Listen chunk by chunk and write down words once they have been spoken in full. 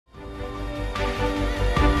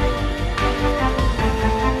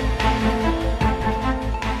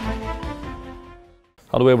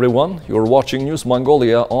Hello everyone, you're watching News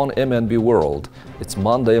Mongolia on MNB World. It's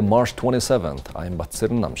Monday, March 27th. I'm Batsir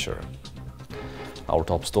Namshir. Our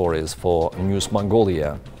top stories for News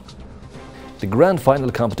Mongolia. The grand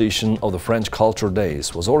final competition of the French Culture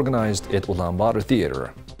Days was organized at Ulaanbaatar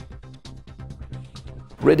Theatre.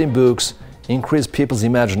 Reading books increase people's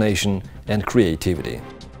imagination and creativity.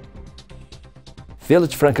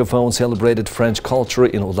 Village Francophone celebrated French culture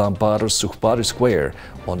in Ulaanbaatar's Sukhbaatar Square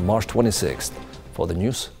on March 26th. For the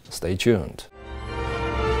news, stay tuned.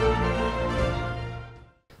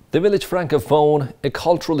 The Village Francophone, a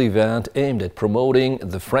cultural event aimed at promoting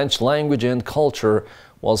the French language and culture,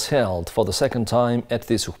 was held for the second time at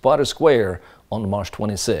the Sukhbaatar Square on March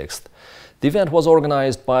 26th. The event was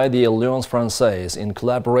organized by the Alliance Française in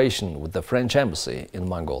collaboration with the French Embassy in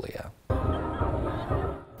Mongolia.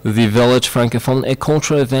 The Village Francophone, a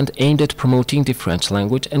cultural event aimed at promoting the French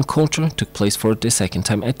language and culture, took place for the second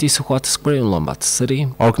time at the Sukhbaatar Square in Ulaanbaatar city.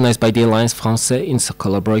 Organized by the Alliance Française in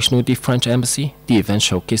collaboration with the French Embassy, the event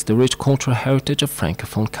showcased the rich cultural heritage of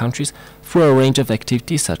Francophone countries through a range of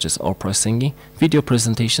activities such as opera singing, video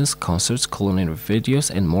presentations, concerts, culinary videos,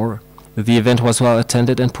 and more. The event was well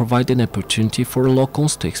attended and provided an opportunity for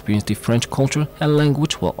locals to experience the French culture and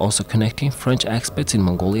language while also connecting French expats in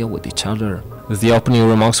Mongolia with each other. The opening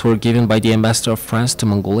remarks were given by the Ambassador of France to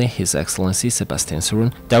Mongolia, His Excellency Sébastien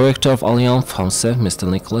Surun, Director of Alliance Française, Mr.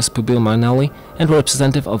 Nicolas Pubil-Marnelli, and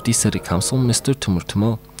representative of the City Council, Mr.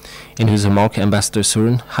 Tumurtumo. In his remark, Ambassador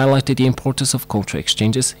Surun highlighted the importance of cultural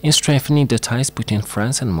exchanges in strengthening the ties between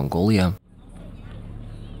France and Mongolia.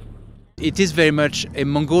 It is very much a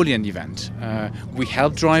Mongolian event. We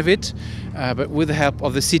help drive it, but with the help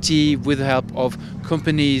of the city, with the help of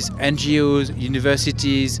companies, NGOs,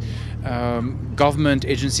 universities, government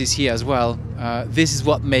agencies here as well. This is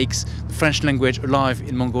what makes the French language alive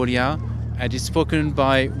in Mongolia, and it's spoken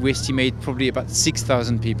by, we estimate, probably about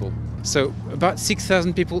 6,000 people. So about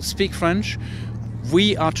 6,000 people speak French.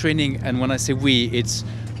 We are training, and when I say we, it's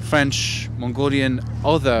French, Mongolian,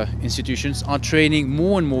 other institutions are training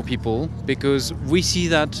more and more people because we see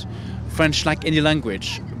that French, like any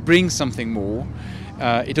language, brings something more.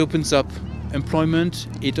 It opens up employment,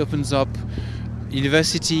 it opens up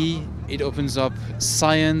university, it opens up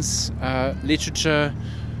science, literature,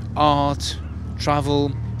 art,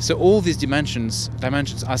 travel. So all these dimensions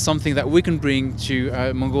are something that we can bring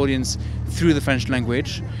to Mongolians through the French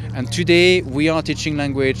language. And today we are teaching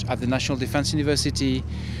language at the National Defense University.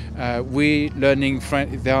 We're learning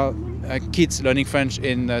French. There are kids learning French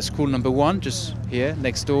in school number 1, just here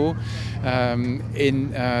next door.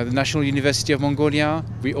 In the National University of Mongolia,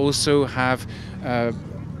 we also have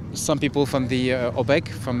some people from the OBEC,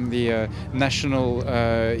 from the National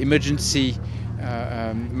Emergency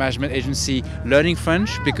Management Agency, learning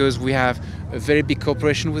French because we have a very big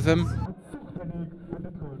cooperation with them.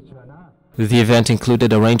 The event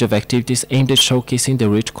included a range of activities aimed at showcasing the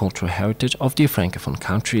rich cultural heritage of the Francophone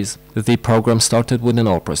countries. The program started with an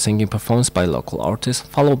opera singing performance by local artists,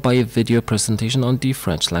 followed by a video presentation on the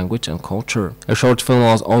French language and culture. A short film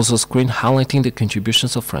was also screened highlighting the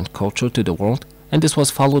contributions of French culture to the world, and this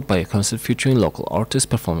was followed by a concert featuring local artists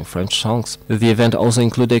performing French songs. The event also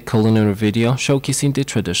included a culinary video showcasing the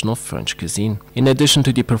traditional French cuisine. In addition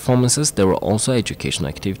to the performances, there were also educational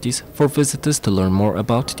activities for visitors to learn more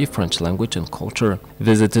about the French language and culture.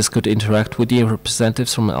 Visitors could interact with the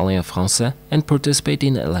representatives from Alliance Française and participate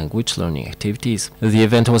in language learning activities. The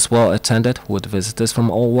event was well attended, with visitors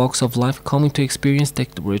from all walks of life coming to experience the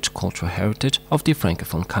rich cultural heritage of the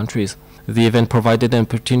Francophone countries. The event provided an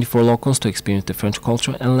opportunity for locals to experience the French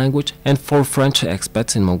culture and language and for French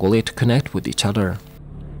expats in Mongolia to connect with each other.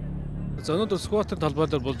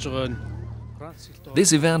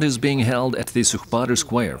 This event is being held at the Sukhbaatar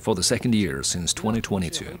Square for the second year since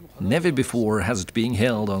 2022. Never before has it been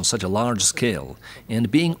held on such a large scale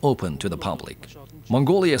and being open to the public.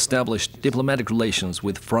 Mongolia established diplomatic relations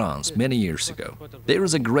with France many years ago. There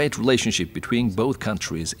is a great relationship between both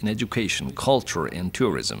countries in education, culture and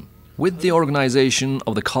tourism. With the organization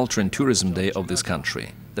of the Culture and Tourism Day of this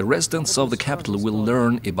country, the residents of the capital will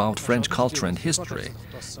learn about French culture and history.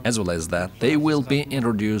 As well as that, they will be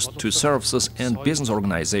introduced to services and business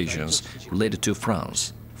organizations related to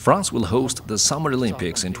France. France will host the Summer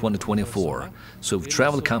Olympics in 2024, so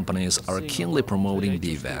travel companies are keenly promoting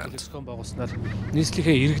the event.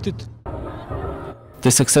 The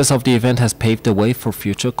success of the event has paved the way for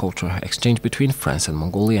future cultural exchange between France and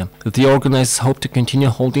Mongolia. The organizers hope to continue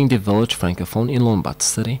holding the Village Francophone in Ulaanbaatar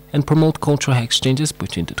city and promote cultural exchanges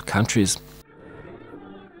between the two countries.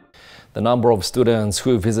 The number of students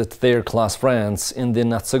who visit their class friends in the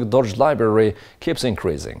Natsug Dorj Library keeps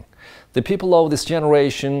increasing. The people of this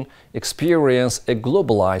generation experience a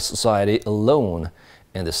globalized society alone.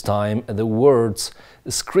 In this time, the words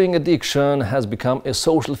screen addiction has become a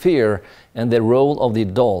social fear, and the role of the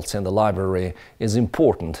adults in the library is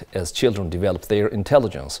important as children develop their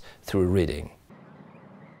intelligence through reading.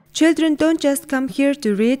 Children don't just come here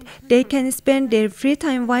to read, they can spend their free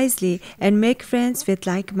time wisely and make friends with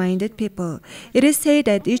like-minded people. It is said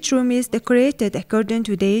that each room is decorated according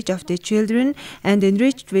to the age of the children and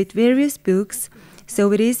enriched with various books,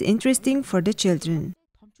 so it is interesting for the children.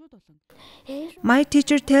 My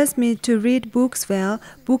teacher tells me to read books well.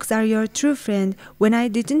 Books are your true friend. When I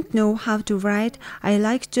didn't know how to write, I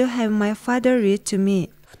liked to have my father read to me.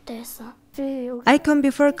 I come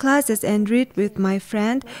before classes and read with my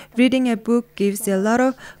friend. Reading a book gives a lot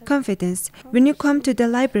of confidence. When you come to the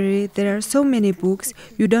library, there are so many books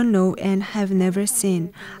you don't know and have never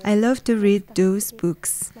seen. I love to read those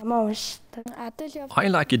books. I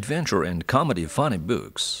like adventure and comedy funny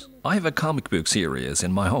books. I have a comic book series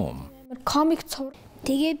in my home.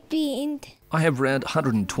 I have read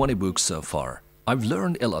 120 books so far. I've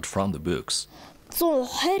learned a lot from the books.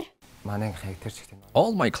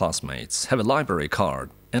 All my classmates have a library card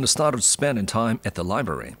and started spending time at the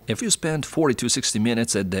library. If you spend 40 to 60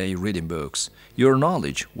 minutes a day reading books, your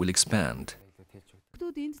knowledge will expand.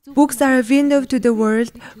 Books are a window to the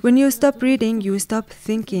world. When you stop reading, you stop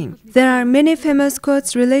thinking. There are many famous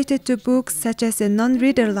quotes related to books, such as a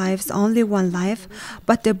non-reader lives only one life,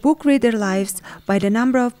 but a book reader lives by the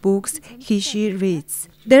number of books he/she reads.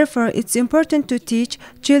 Therefore, it's important to teach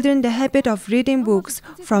children the habit of reading books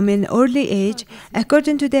from an early age.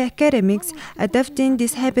 According to the academics, adopting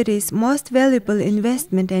this habit is most valuable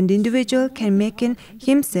investment an individual can make in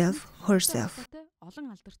himself, herself.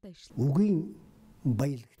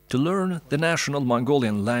 To learn the national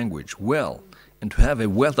Mongolian language well and to have a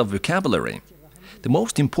wealth of vocabulary, the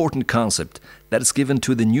most important concept that is given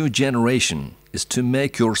to the new generation is to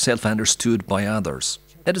make yourself understood by others.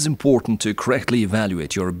 It is important to correctly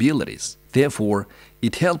evaluate your abilities. Therefore,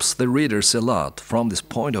 it helps the readers a lot from this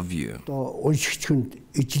point of view.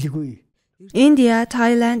 India,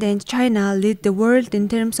 Thailand and China lead the world in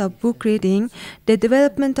terms of book reading. The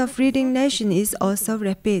development of reading nation is also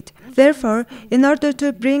rapid. Therefore, in order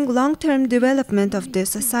to bring long-term development of the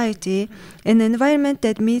society, an environment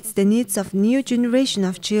that meets the needs of new generation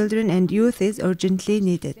of children and youth is urgently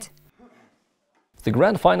needed. The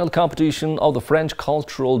grand final competition of the French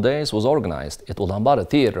Cultural Days was organized at Ulaanbaatar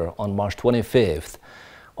Theatre on March 25th.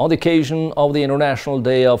 On the occasion of the International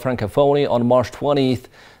Day of Francophone on March 20th,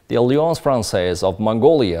 the Alliance Française of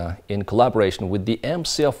Mongolia, in collaboration with the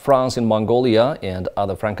Embassy of France in Mongolia and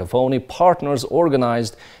other Francophone partners,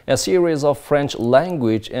 organized a series of French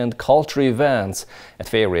language and culture events at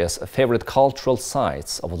various favorite cultural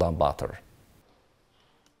sites of Ulaanbaatar.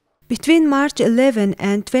 Between March 11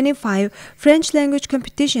 and 25, French language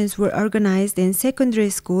competitions were organized in secondary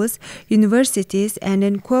schools, universities, and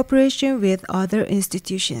in cooperation with other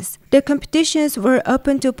institutions. The competitions were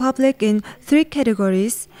open to public in 3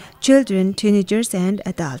 categories: children, teenagers, and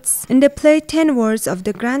adults. In the play 10 Words of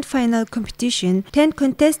the grand final competition, 10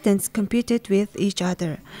 contestants competed with each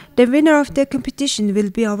other. The winner of the competition will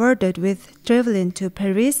be awarded with traveling to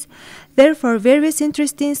Paris. Therefore, various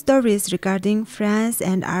interesting stories regarding France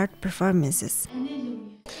and art performances.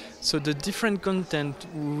 So the different content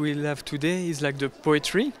we will have today is like the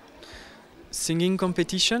poetry, singing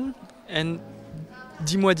competition, and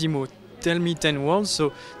dis-moi 10 mots, tell me 10 words.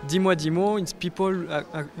 So dis-moi 10 mots, it's people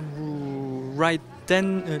who write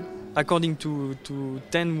 10 according to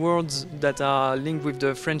 10 words that are linked with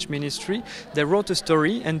the French ministry. They wrote a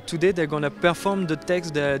story, and today they're going to perform the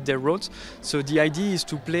text that they wrote. So the idea is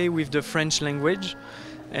to play with the French language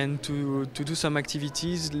and to do some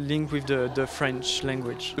activities linked with the French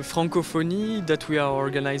language. The Francophonie that we are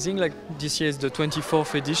organizing, like this year is the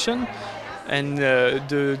 24th edition, and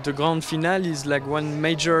the grand finale is like one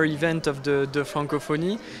major event of the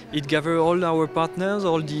Francophonie. It gathers all our partners,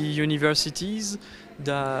 all the universities,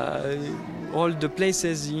 all the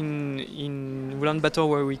places in Ulaanbaatar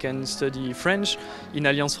where we can study French, in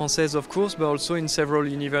Alliance Française of course, but also in several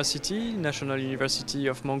universities, National University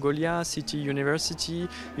of Mongolia, City University,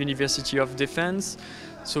 University of Defense.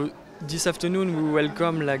 So this afternoon we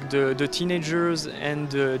welcome like the teenagers and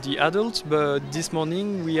the adults, but this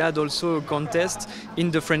morning we had also a contest in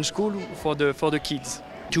the French school for the kids.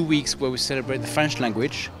 2 weeks where we celebrate the French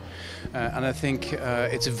language. And I think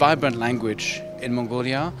it's a vibrant language in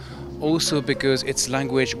Mongolia, also because it's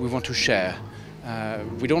language we want to share.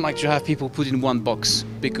 We don't like to have people put in one box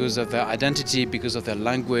because of their identity, because of their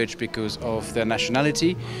language, because of their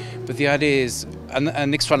nationality. But the idea is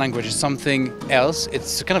an extra language is something else.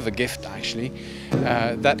 It's kind of a gift, actually,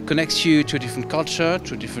 that connects you to a different culture,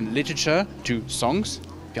 to a different literature, to songs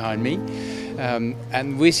behind me.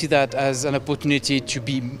 And we see that as an opportunity to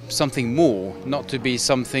be something more, not to be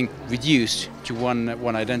something reduced to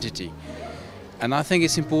one identity. And I think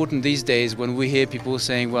it's important these days when we hear people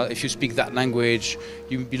saying, well, if you speak that language,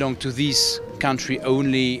 you belong to this country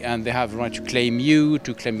only and they have the right to claim you,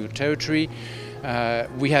 to claim your territory.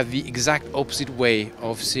 We have the exact opposite way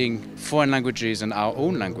of seeing foreign languages and our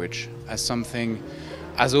own language as something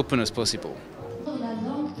as open as possible.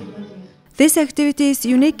 This activity is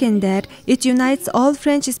unique in that it unites all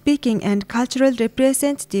French-speaking and cultural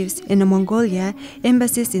representatives in Mongolia,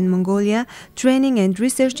 embassies in Mongolia, training and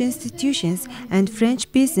research institutions, and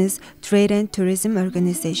French business, trade and tourism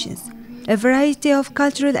organizations. A variety of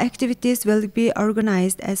cultural activities will be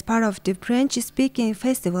organized as part of the French-speaking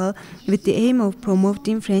festival with the aim of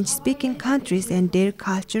promoting French-speaking countries and their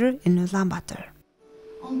culture in Ulaanbaatar.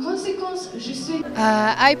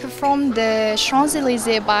 I performed the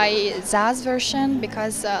Champs-Élysées by Zaz version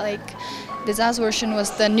because the Zaz version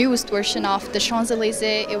was the newest version of the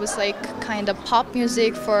Champs-Élysées. It was like kind of pop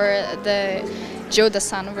music for the Joe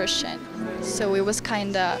Dassin version. So it was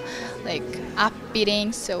kind of like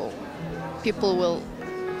upbeating, so people will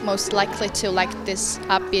most likely to like this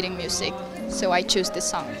upbeating music. So I chose this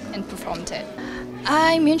song and performed it.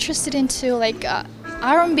 I'm interested into like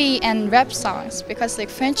R&B and rap songs because like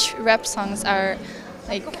French rap songs are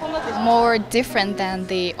like more different than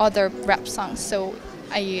the other rap songs. So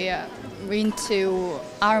I into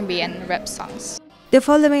R&B and rap songs. The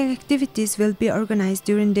following activities will be organized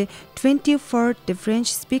during the 24th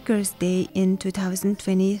French Speakers Day in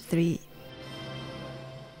 2023.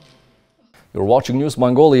 You're watching News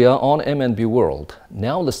Mongolia on MNB World.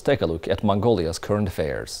 Now let's take a look at Mongolia's current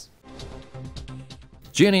affairs.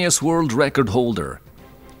 Genius world record holder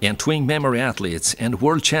and twin memory athletes and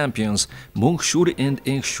world champions Mung Shur and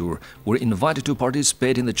Ing Shur were invited to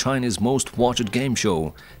participate in the Chinese most watched game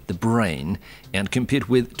show, The Brain, and compete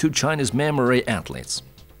with two Chinese memory athletes.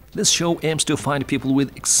 This show aims to find people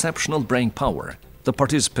with exceptional brain power. The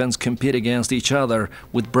participants compete against each other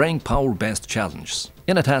with brain power-based challenges.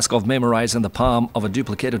 In a task of memorizing the palm of a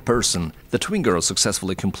duplicated person, the twin girls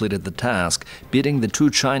successfully completed the task, beating the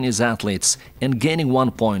two Chinese athletes and gaining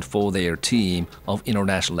 1 point for their team of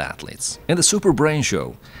international athletes. In the Super Brain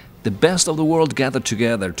Show, the best of the world gathered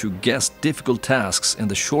together to guess difficult tasks in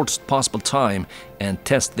the shortest possible time and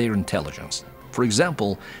test their intelligence. For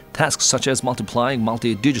example, tasks such as multiplying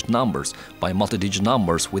multi-digit numbers by multi-digit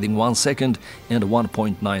numbers within 1 second and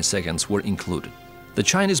 1.9 seconds were included. The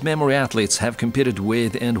Chinese memory athletes have competed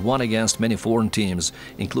with and won against many foreign teams,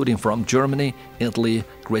 including from Germany, Italy,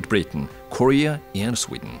 Great Britain, Korea and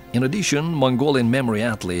Sweden. In addition, Mongolian memory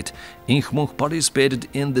athlete Ing Mung participated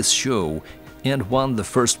in this show and won the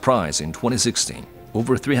first prize in 2016.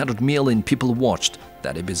 Over 300 million people watched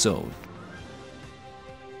that episode.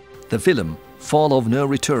 The film Fall of No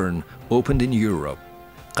Return opened in Europe.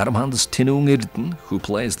 Karamhand's Tinung Erden, who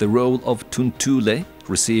plays the role of Tuntule,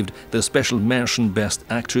 received the Special Mention Best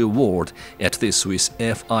Actor Award at the Swiss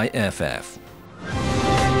FIFF.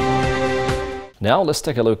 Now let's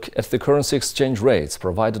take a look at the currency exchange rates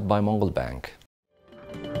provided by Mongol Bank.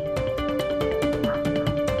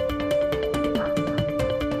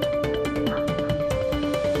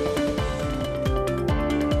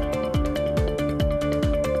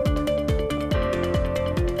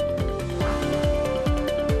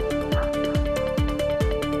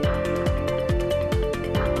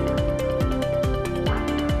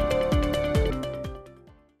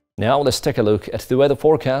 Now let's take a look at the weather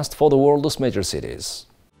forecast for the world's major cities.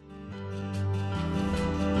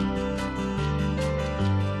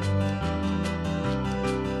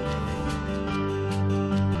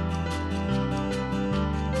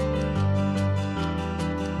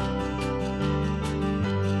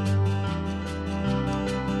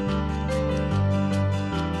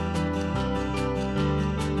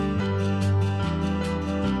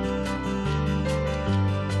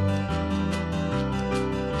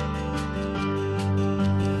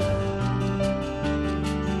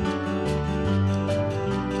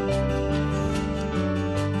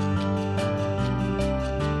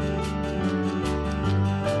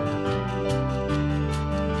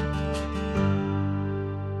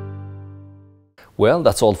 Well,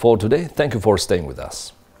 that's all for today. Thank you for staying with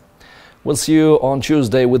us. We'll see you on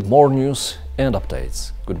Tuesday with more news and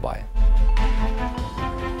updates. Goodbye.